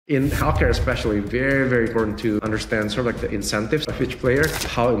In healthcare especially, very, very important to understand sort of like the incentives of each player,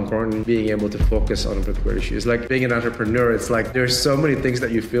 how important being able to focus on a particular issue. It's like being an entrepreneur, it's like there's so many things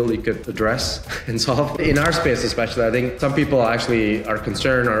that you feel you could address and solve. In our space especially, I think some people actually are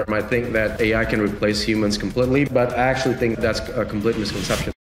concerned or might think that AI can replace humans completely, but I actually think that's a complete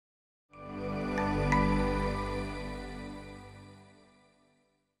misconception.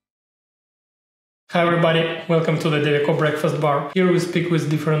 Hi everybody, welcome to the Devico Breakfast Bar. Here we speak with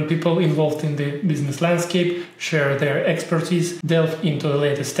different people involved in the business landscape, share their expertise, delve into the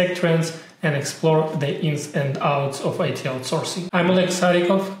latest tech trends, and explore the ins and outs of IT outsourcing. I'm Oleg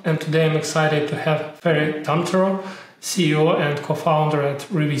Sadikov, and today I'm excited to have Ferry Tamtoro, CEO and co-founder at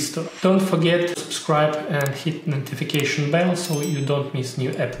Revisto. Don't forget to subscribe and hit the notification bell so you don't miss new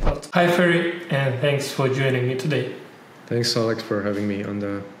episodes. Hi Ferry, and thanks for joining me today. Thanks, Oleg, for having me on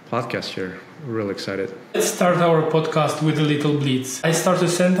the podcast here. Really excited. Let's start our podcast with a little blitz. I start a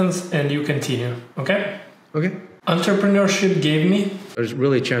sentence and you continue, okay? Okay. Entrepreneurship gave me. There's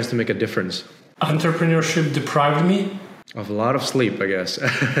really a chance to make a difference. Entrepreneurship deprived me. Of a lot of sleep, I guess.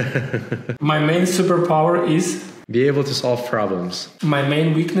 My main superpower is. Be able to solve problems. My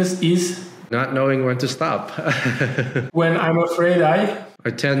main weakness is. Not knowing when to stop. When I'm afraid I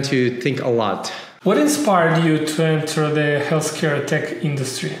tend to think a lot. What inspired you to enter the healthcare tech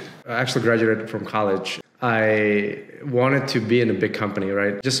industry? I actually graduated from college. I wanted to be in a big company,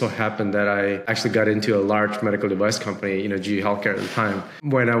 right? It just so happened that I actually got into a large medical device company, GE Healthcare at the time.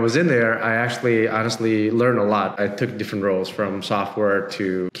 When I was in there, I actually honestly learned a lot. I took different roles from software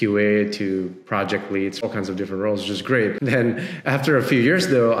to QA to project leads, all kinds of different roles, which is great. Then after a few years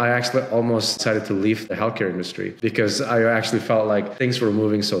though, I actually almost decided to leave the healthcare industry because I actually felt like things were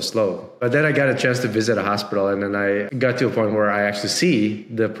moving so slow. But then I got a chance to visit a hospital and then I got to a point where I actually see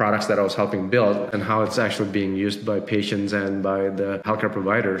the products that I was helping build and how it's actually being used by patients and by the healthcare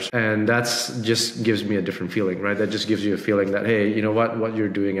providers. And that's just gives me a different feeling, right? That just gives you a feeling that, hey, you know what you're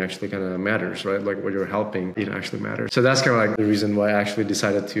doing actually kind of matters, right? Like what you're helping, actually matters. So that's kind of like the reason why I actually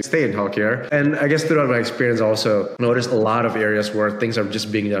decided to stay in healthcare. And I guess throughout my experience also noticed a lot of areas where things are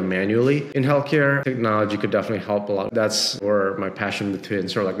just being done manually in healthcare. Technology could definitely help a lot. That's where my passion between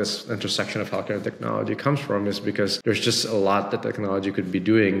sort of like this intersection of healthcare and technology comes from, is because there's just a lot that technology could be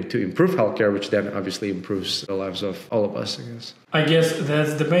doing to improve healthcare, which then obviously improves the lives of all of us, I guess. I guess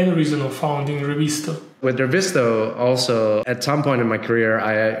that's the main reason of founding Revisto. With Revisto, also, at some point in my career,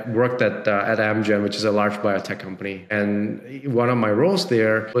 I worked at Amgen, which is a large biotech company. And one of my roles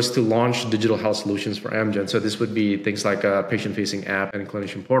there was to launch digital health solutions for Amgen. So this would be things like a patient-facing app and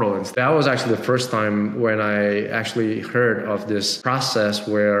clinician portal. And that was actually the first time when I actually heard of this process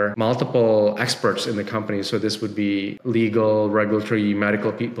where multiple experts in the company, so this would be legal, regulatory,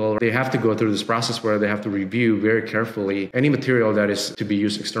 medical people, they have to go through this process where they have to review very carefully any material that is to be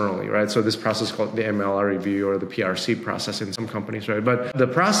used externally, right? So this process is called the MLR review or the PRC process in some companies, right? But the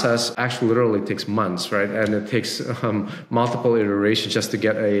process actually literally takes months, right? And it takes multiple iterations just to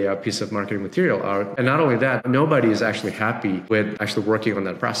get a piece of marketing material out. And not only that, nobody is actually happy with actually working on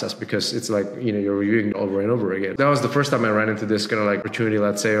that process because it's like, you're reviewing it over and over again. That was the first time I ran into this kind of like opportunity,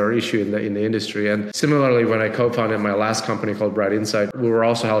 let's say, or issue in the industry. And similarly, when I co-founded my last company called Bright Insight, we were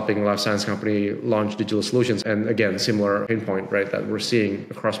also helping a life science company launch digital solutions. And again, similar pain point, right, that we're seeing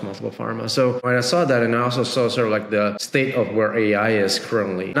across multiple pharma. So when I saw that, and I also saw sort of like the state of where AI is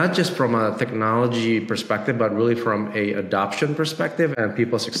currently, not just from a technology perspective, but really from a adoption perspective and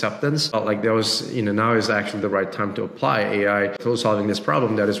people's acceptance. Felt like there was, now is actually the right time to apply AI to solving this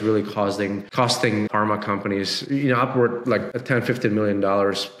problem that is really costing pharma companies, upward like $10-15 million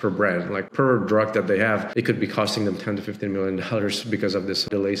per brand. Like per drug that they have, it could be costing them $10 to $15 million because of this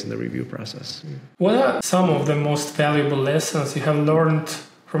delays in the review process. What are some of the most valuable lessons you have learned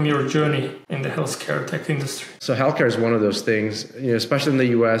from your journey in the healthcare tech industry? So healthcare is one of those things, especially in the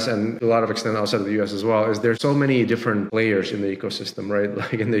US and a lot of extent outside of the US as well, is there's so many different players in the ecosystem, right?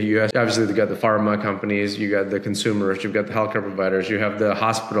 Like in the US, obviously you got the pharma companies, you got the consumers, you've got the healthcare providers, you have the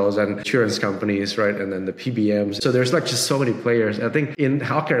hospitals and insurance companies, right? And then the PBMs. So there's like just so many players. I think in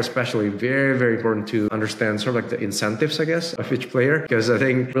healthcare especially, very, very important to understand sort of like the incentives, I guess, of each player. Because I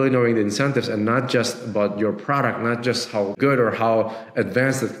think really knowing the incentives and not just about your product, not just how good or how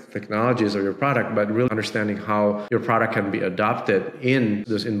advanced the technologies of your product, but really understanding how your product can be adopted in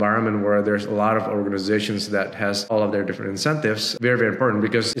this environment where there's a lot of organizations that has all of their different incentives. Very, very important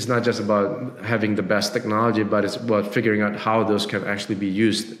because it's not just about having the best technology, but it's about figuring out how those can actually be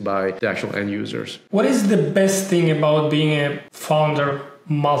used by the actual end users. What is the best thing about being a founder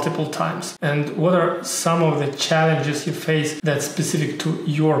multiple times? And what are some of the challenges you face that's specific to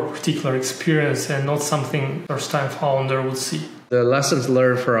your particular experience and not something first-time founder would see? The lessons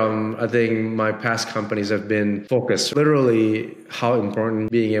learned from, I think, my past companies have been focus. Literally, how important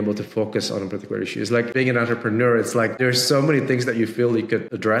being able to focus on a particular issue is. Like being an entrepreneur, it's like there's so many things that you feel you could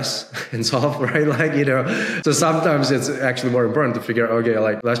address and solve, right? Like, so sometimes it's actually more important to figure out, okay,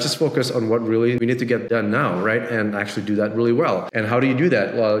 like let's just focus on what really we need to get done now, right? And actually do that really well. And how do you do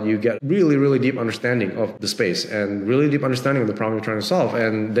that? Well, you get really, really deep understanding of the space and really deep understanding of the problem you're trying to solve.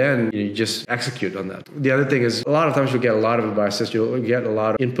 And then you just execute on that. The other thing is a lot of times you get a lot of advices, you'll get a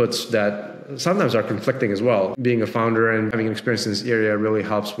lot of inputs that sometimes are conflicting as well. Being a founder and having experience in this area really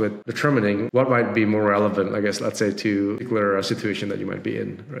helps with determining what might be more relevant, I guess, let's say, to a particular situation that you might be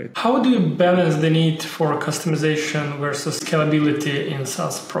in, right? How do you balance the need for customization versus scalability in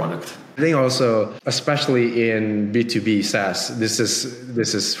SaaS product? I think also, especially in B2B SaaS, this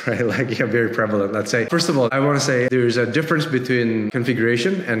is right, like very prevalent. Let's say, first of all, I want to say there's a difference between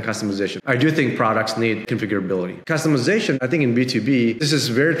configuration and customization. I do think products need configurability. Customization, I think in B2B, this is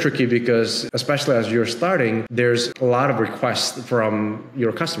very tricky because, especially as you're starting, there's a lot of requests from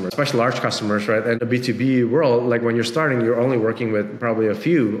your customers, especially large customers, right? And the B2B world, like when you're starting, you're only working with probably a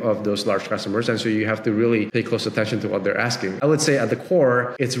few of those large customers. And so you have to really pay close attention to what they're asking. I would say at the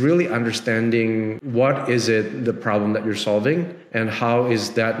core, it's really understanding what is it, the problem that you're solving, and how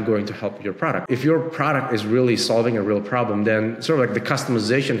is that going to help your product. If your product is really solving a real problem, then sort of like the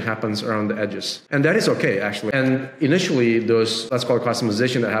customization happens around the edges. And that is okay, actually. And initially, those, let's call it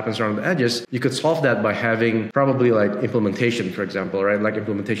customization that happens around the edges, you could solve that by having probably like implementation, for example, right? Like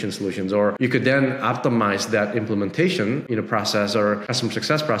implementation solutions. Or you could then optimize that implementation, process or customer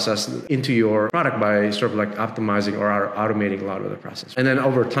success process into your product by sort of like optimizing or automating a lot of the process. And then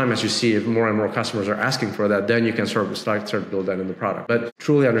over time, as you see, if more and more customers are asking for that, then you can sort of start to build that in the product. But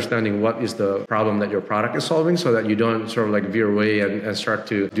truly understanding what is the problem that your product is solving so that you don't sort of like veer away and start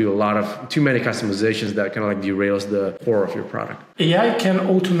to do a lot of too many customizations that kind of like derails the core of your product. AI can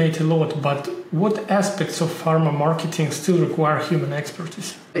automate a lot, but what aspects of pharma marketing still require human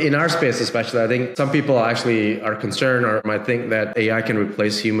expertise? In our space especially, I think some people actually are concerned or might think that AI can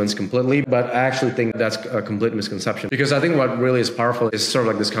replace humans completely, but I actually think that's a complete misconception. Because I think what really is powerful is sort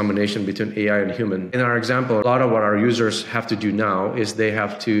of like this combination between AI and human. In our example, a lot of what our users have to do now is they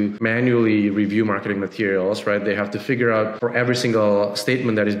have to manually review marketing materials, right? They have to figure out for every single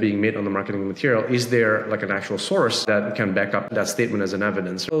statement that is being made on the marketing material, is there like an actual source that can back up that statement as an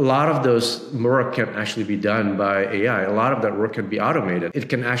evidence? A lot of those work can actually be done by AI. A lot of that work can be automated. It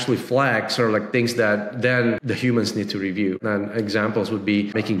can actually flag sort of like things that then the humans need to review. And examples would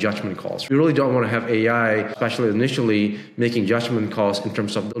be making judgment calls. We really don't want to have AI, especially initially, making judgment calls in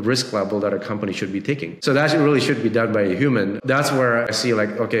terms of the risk level that a company should be taking. So that really should be done by a human. That's where I see like,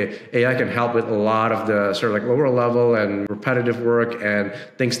 okay, AI can help with a lot of the sort of like lower level and repetitive work and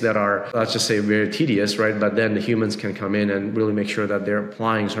things that are, let's just say, very tedious, right? But then the humans can come in and really make sure that they're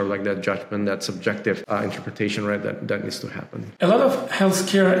applying sort of like that judgment, that subjective interpretation, right? That needs to happen. A lot of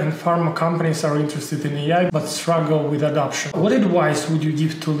healthcare and pharma companies are interested in AI but struggle with adoption. What advice would you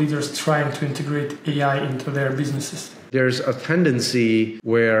give to leaders trying to integrate AI into their businesses? There's a tendency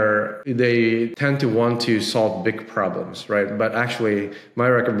where they tend to want to solve big problems, right? But actually, my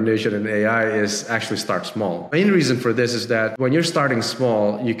recommendation in AI is actually start small. Main reason for this is that when you're starting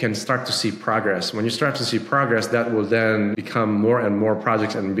small, you can start to see progress. When you start to see progress, that will then become more and more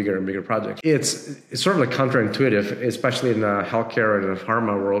projects and bigger projects. It's sort of like counterintuitive, especially in the healthcare and the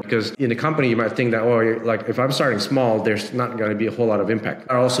pharma world, because in a company, you might think that, oh, like if I'm starting small, there's not going to be a whole lot of impact.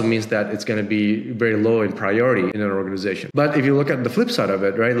 That also means that it's going to be very low in priority in an organization. But if you look at the flip side of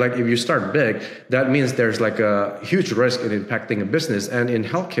it, right, like if you start big, that means there's like a huge risk in impacting a business. And in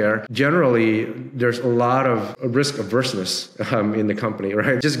healthcare, generally, there's a lot of risk averseness in the company,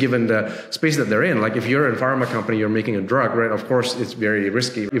 right? Just given the space that they're in. Like if you're in a pharma company, you're making a drug, right? Of course, it's very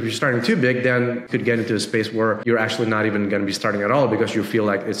risky. If you're starting too big, then you could get into a space where you're actually not even going to be starting at all because you feel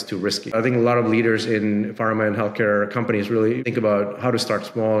like it's too risky. I think a lot of leaders in pharma and healthcare companies really think about how to start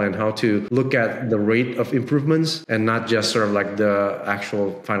small and how to look at the rate of improvements and not just sort of like the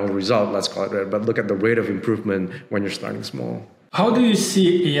actual final result, let's call it, right? But look at the rate of improvement when you're starting small. How do you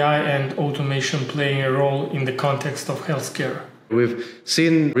see AI and automation playing a role in the context of healthcare? We've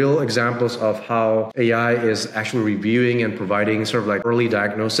seen real examples of how AI is actually reviewing and providing sort of like early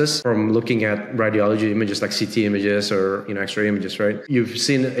diagnosis from looking at radiology images like CT images or X-ray images, right? You've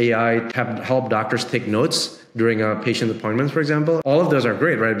seen AI help doctors take notes during a patient appointment, for example. All of those are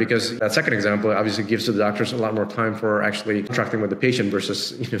great, right? Because that second example obviously gives the doctors a lot more time for actually interacting with the patient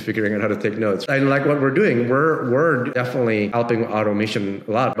versus figuring out how to take notes. And like what we're doing, we're definitely helping automation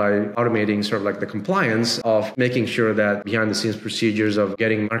a lot by automating sort of like the compliance of making sure that behind the scenes procedures of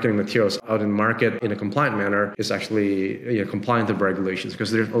getting marketing materials out in market in a compliant manner is actually compliant with regulations.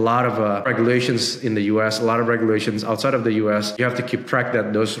 Because there's a lot of regulations in the US, a lot of regulations outside of the US. You have to keep track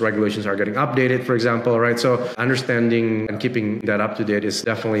that those regulations are getting updated, for example, right? So understanding and keeping that up to date is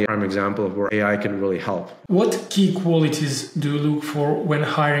definitely a prime example of where AI can really help. What key qualities do you look for when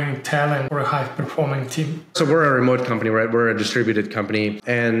hiring talent for a high-performing team? So we're a remote company, right? We're a distributed company.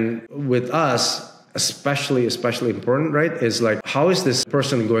 And with us, especially important, right, is like, how is this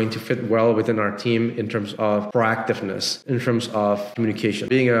person going to fit well within our team in terms of proactiveness, in terms of communication?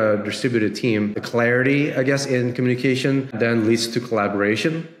 Being a distributed team, the clarity, I guess, in communication then leads to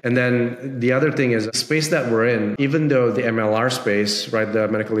collaboration. And then the other thing is the space that we're in, even though the MLR space, right, the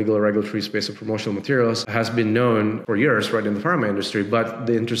medical, legal, regulatory space of promotional materials has been known for years, right, in the pharma industry, but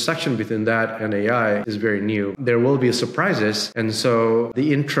the intersection between that and AI is very new. There will be surprises. And so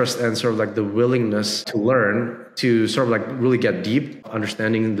the interest and sort of like the willingness to learn, to sort of like really get deep,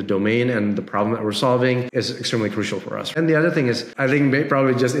 understanding the domain and the problem that we're solving is extremely crucial for us. And the other thing is, I think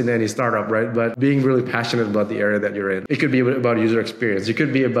probably just in any startup, right? But being really passionate about the area that you're in. It could be about user experience. It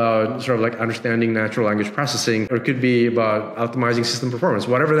could be about sort of like understanding natural language processing, or it could be about optimizing system performance.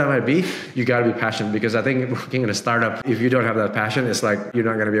 Whatever that might be, you got to be passionate, because I think working in a startup, if you don't have that passion, it's like you're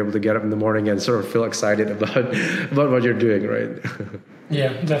not going to be able to get up in the morning and sort of feel excited about what you're doing, right?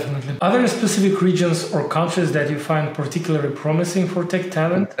 Yeah, definitely. Are there specific regions or countries that you find particularly promising for tech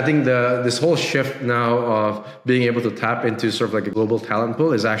talent? I think this whole shift now of being able to tap into sort of like a global talent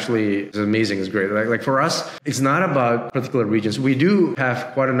pool is amazing. It's great. Like for us, it's not about particular regions. We do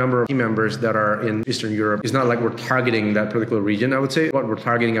have quite a number of team members that are in Eastern Europe. It's not like we're targeting that particular region, I would say. What we're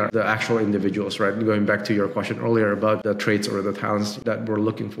targeting are the actual individuals, right? Going back to your question earlier about the traits or the talents that we're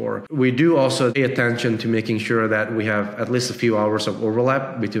looking for. We do also pay attention to making sure that we have at least a few hours of overlap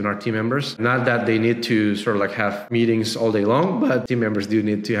between our team members. Not that they need to sort of like have meetings all day long, but team members do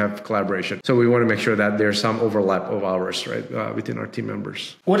need to have collaboration. So we want to make sure that there's some overlap of hours, right, within our team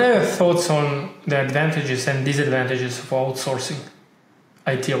members. What are your thoughts on the advantages and disadvantages of outsourcing,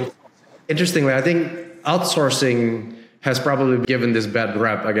 IT outsourcing? Interestingly, I think outsourcing has probably given this bad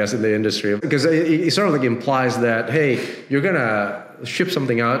rep, I guess, in the industry, because it sort of like implies that, hey, you're going to ship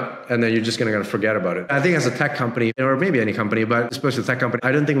something out and then you're just going to forget about it. I think as a tech company, or maybe any company, but especially a tech company,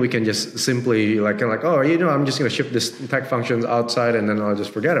 I don't think we can just simply I'm just going to ship this tech functions outside and then I'll just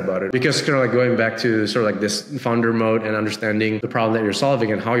forget about it. Because kind of like going back to sort of like this founder mode and understanding the problem that you're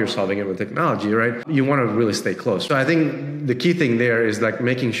solving and how you're solving it with technology, right? You want to really stay close. So I think the key thing there is like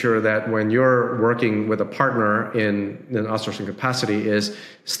making sure that when you're working with a partner in an outsourcing capacity is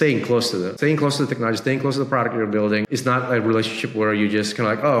staying close to them, staying close to the technology, staying close to the product you're building. It's not a relationship where you just kind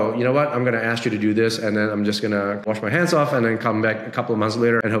of like, oh, you know what, I'm going to ask you to do this and then I'm just going to wash my hands off and then come back a couple of months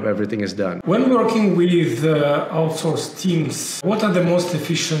later and hope everything is done. When working with outsourced teams, what are the most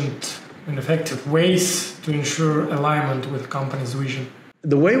efficient and effective ways to ensure alignment with the company's vision?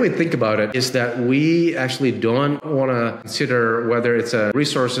 The way we think about it is that we actually don't want to consider whether it's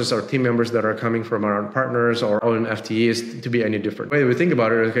resources or team members that are coming from our partners or own FTEs to be any different. The way we think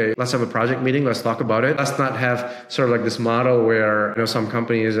about it is, okay, let's have a project meeting, let's talk about it. Let's not have sort of like this model where, some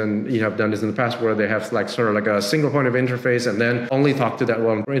companies, and have done this in the past, where they have like sort of like a single point of interface and then only talk to that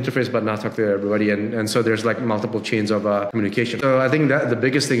one interface but not talk to everybody. And so there's like multiple chains of communication. So I think that the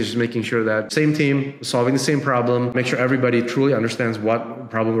biggest thing is just making sure that same team solving the same problem, make sure everybody truly understands what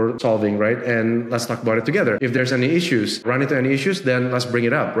problem we're solving, right? And let's talk about it together. If there's any issues, run into any issues, then let's bring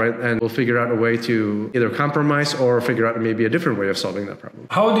it up, right? And we'll figure out a way to either compromise or figure out maybe a different way of solving that problem.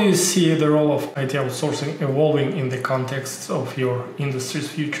 How do you see the role of IT outsourcing evolving in the context of your industry's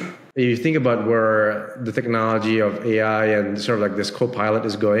future? If you think about where the technology of AI and sort of like this co-pilot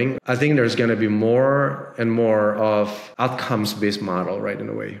is going, I think there's going to be more and more of outcomes-based model, right, in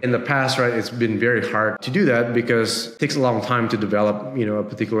a way. In the past, right, it's been very hard to do that because it takes a long time to develop, a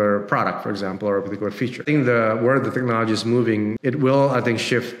particular product, for example, or a particular feature. I think where the technology is moving, it will, I think,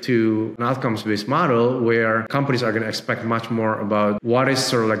 shift to an outcomes-based model where companies are going to expect much more about what is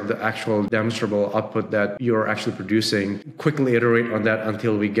sort of like the actual demonstrable output that you're actually producing, quickly iterate on that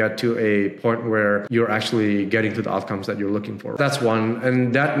until we get to a point where you're actually getting to the outcomes that you're looking for. That's one.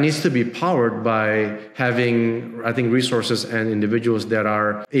 And that needs to be powered by having, I think, resources and individuals that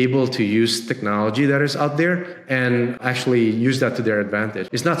are able to use technology that is out there and actually use that to their advantage.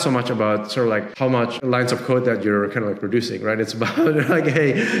 It's not so much about sort of like how much lines of code that you're kind of like producing, right? It's about like,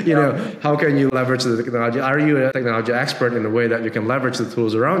 hey, how can you leverage the technology? Are you a technology expert in a way that you can leverage the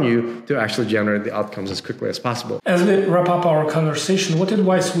tools around you to actually generate the outcomes as quickly as possible? As we wrap up our conversation, what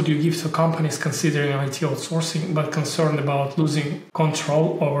advice would you give to companies considering IT outsourcing but concerned about losing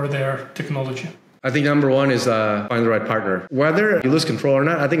control over their technology? I think number one is find the right partner. Whether you lose control or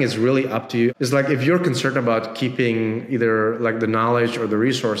not, I think it's really up to you. It's like if you're concerned about keeping either like the knowledge or the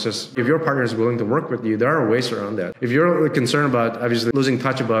resources, if your partner is willing to work with you, there are ways around that. If you're concerned about obviously losing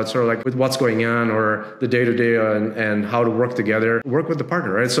touch about sort of like with what's going on or the day-to-day and how to work together, work with the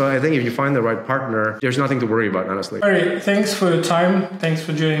partner, right? So I think if you find the right partner, there's nothing to worry about, honestly. All right. Thanks for your time. Thanks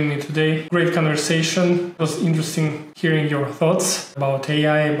for joining me today. Great conversation. It was interesting hearing your thoughts about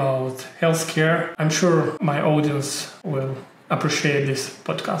AI, about healthcare. I'm sure my audience will appreciate this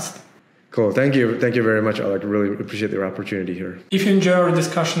podcast. Cool. Thank you. Thank you very much, Oleg. Really appreciate your opportunity here. If you enjoy our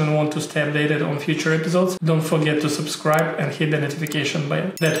discussion and want to stay updated on future episodes, don't forget to subscribe and hit the notification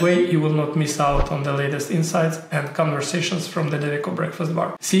bell. That way you will not miss out on the latest insights and conversations from the Devico Breakfast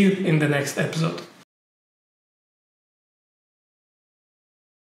Bar. See you in the next episode.